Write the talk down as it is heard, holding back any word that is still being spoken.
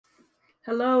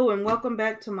Hello and welcome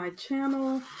back to my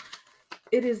channel.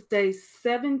 It is day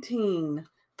 17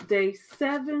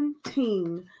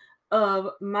 of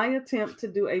my attempt to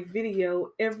do a video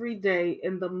every day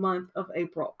in the month of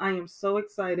April. I am so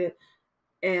excited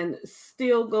and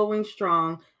still going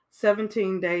strong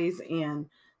 17 days in.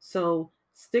 So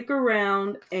stick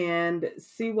around and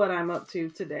see what I'm up to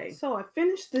today. So I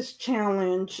finished this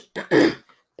challenge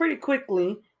pretty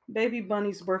quickly. Baby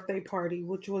Bunny's birthday party,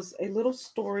 which was a little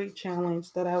story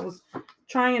challenge that I was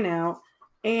trying out,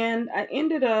 and I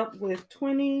ended up with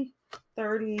 $20,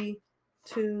 $30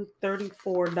 to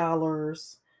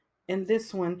 $34 in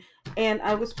this one. And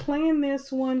I was playing this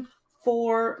one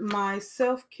for my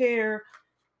self-care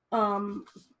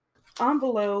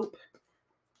envelope,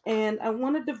 and I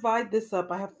want to divide this up.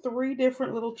 I have 3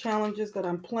 different little challenges that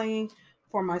I'm playing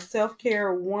for my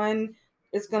self-care. One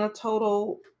is going to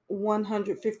total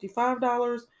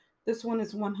 $155. This one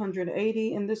is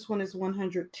 $180, and this one is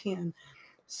 $110.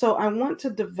 So I want to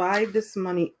divide this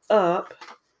money up,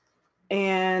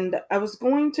 and I was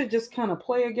going to just kind of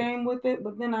play a game with it,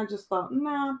 but then I just thought,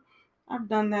 nah, I've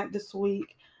done that this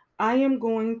week. I am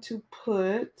going to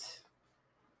put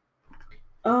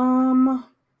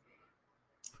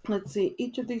let's see,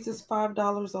 each of these is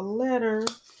 $5 a letter.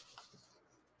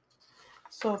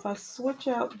 So if I switch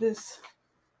out this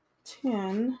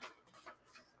 10,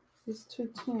 these two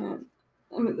 10,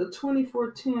 the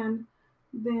 2410,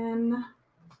 then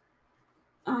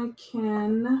I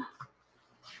can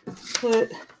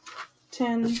put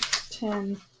 10,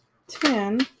 10,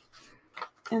 10,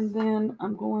 and then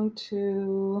I'm going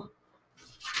to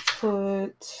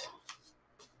put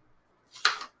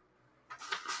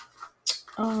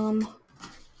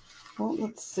well,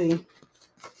 let's see.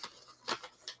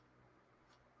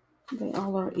 They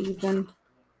all are even.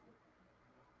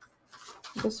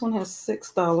 This one has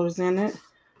 $6 in it,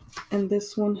 and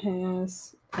this one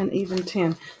has an even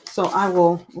 10. So I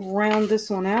will round this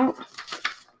one out.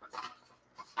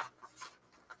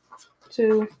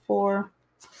 2, 4,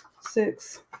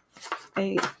 6,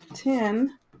 8,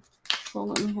 10. So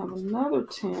let me have another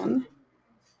 10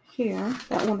 here.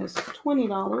 That one is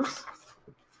 $20.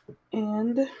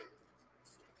 And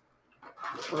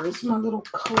where's my little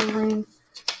coloring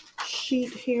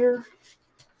sheet here?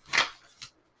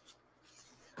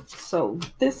 So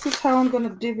this is how I'm going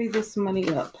to divvy this money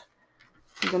up.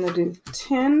 I'm going to do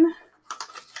 10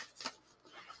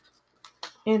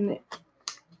 in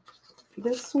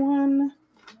this one,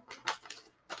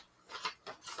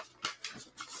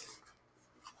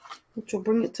 which will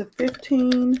bring it to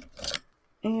 15,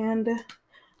 and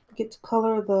get to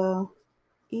color the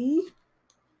E.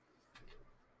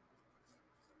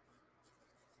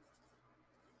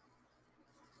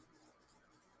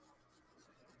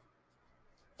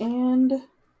 And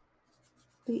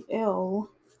the L.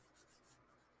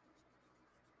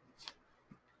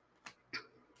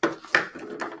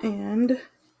 And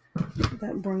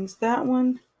that brings that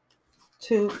one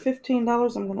to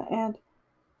 $15. I'm going to add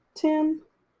 10.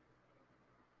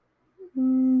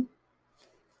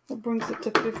 That brings it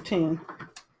to 15.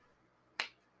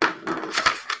 I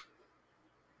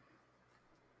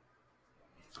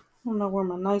don't know where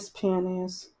my nice pen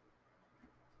is.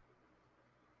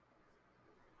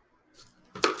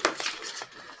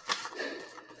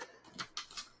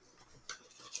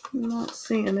 I'm not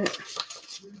seeing it.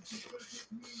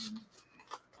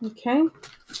 Okay.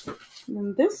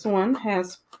 And this one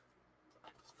has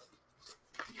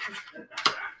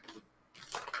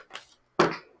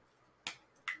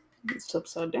it's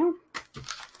upside down.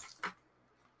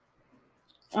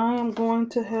 I am going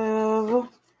to have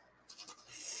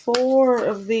 4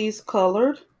 of these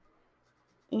colored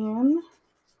in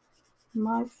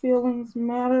My Feelings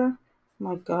Matter.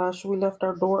 My gosh, we left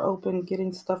our door open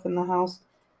getting stuff in the house.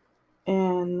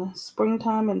 And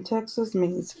springtime in Texas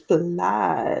means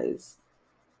flies.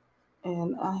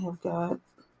 And I have got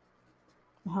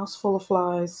a house full of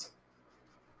flies.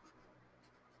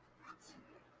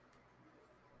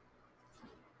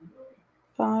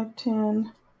 5,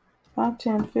 10,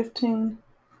 15,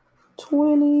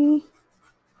 20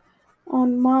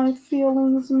 on My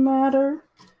Feelings Matter.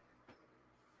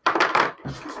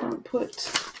 Don't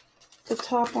put the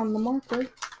top on the marker.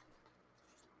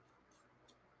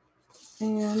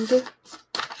 And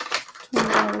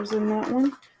 $20 in that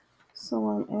one.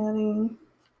 So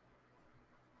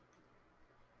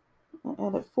I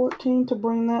added 14 to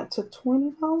bring that to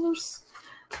 $20.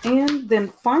 And then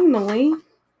finally,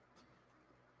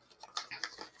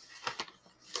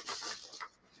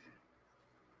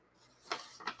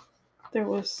 there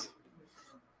was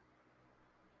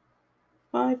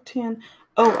 5, 10.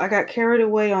 Oh, I got carried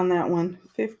away on that one.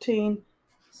 15,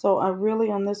 So I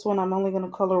really, on this one, I'm only going to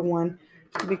color one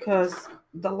because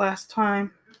the last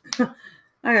time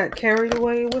I got carried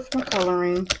away with my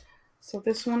coloring. So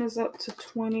this one is up to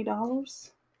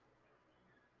 $20.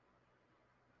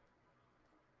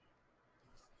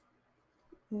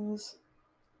 Is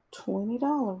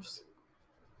 $20,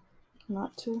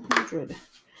 not $200.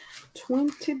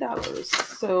 $20.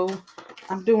 So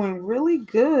I'm doing really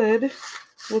good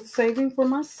with saving for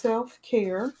my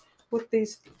self-care with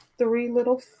these 3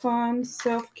 little fun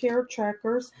self-care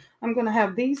trackers. I'm going to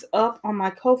have these up on my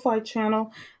Ko-Fi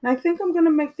channel, and I think I'm going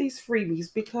to make these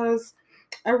freebies because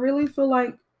I really feel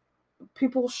like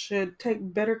people should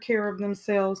take better care of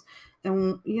themselves.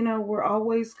 And we're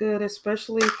always good,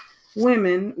 especially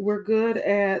women, we're good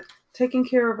at taking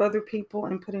care of other people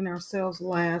and putting ourselves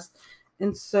last.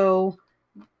 And so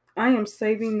I am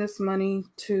saving this money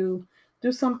to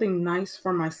do something nice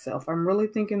for myself. I'm really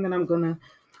thinking that I'm going to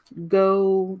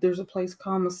go. There's a place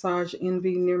called Massage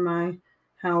Envy near my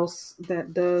house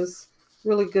that does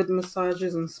really good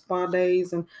massages and spa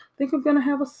days. And I think I'm going to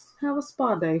have a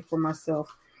spa day for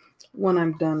myself when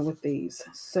I'm done with these.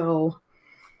 So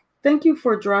thank you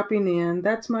for dropping in.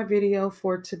 That's my video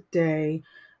for today.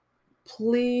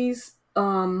 Please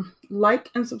like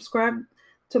and subscribe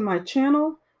to my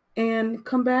channel and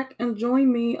come back and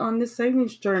join me on this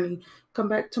savings journey. Come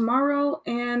back tomorrow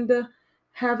and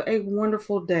have a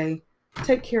wonderful day.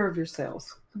 Take care of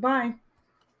yourselves. Bye.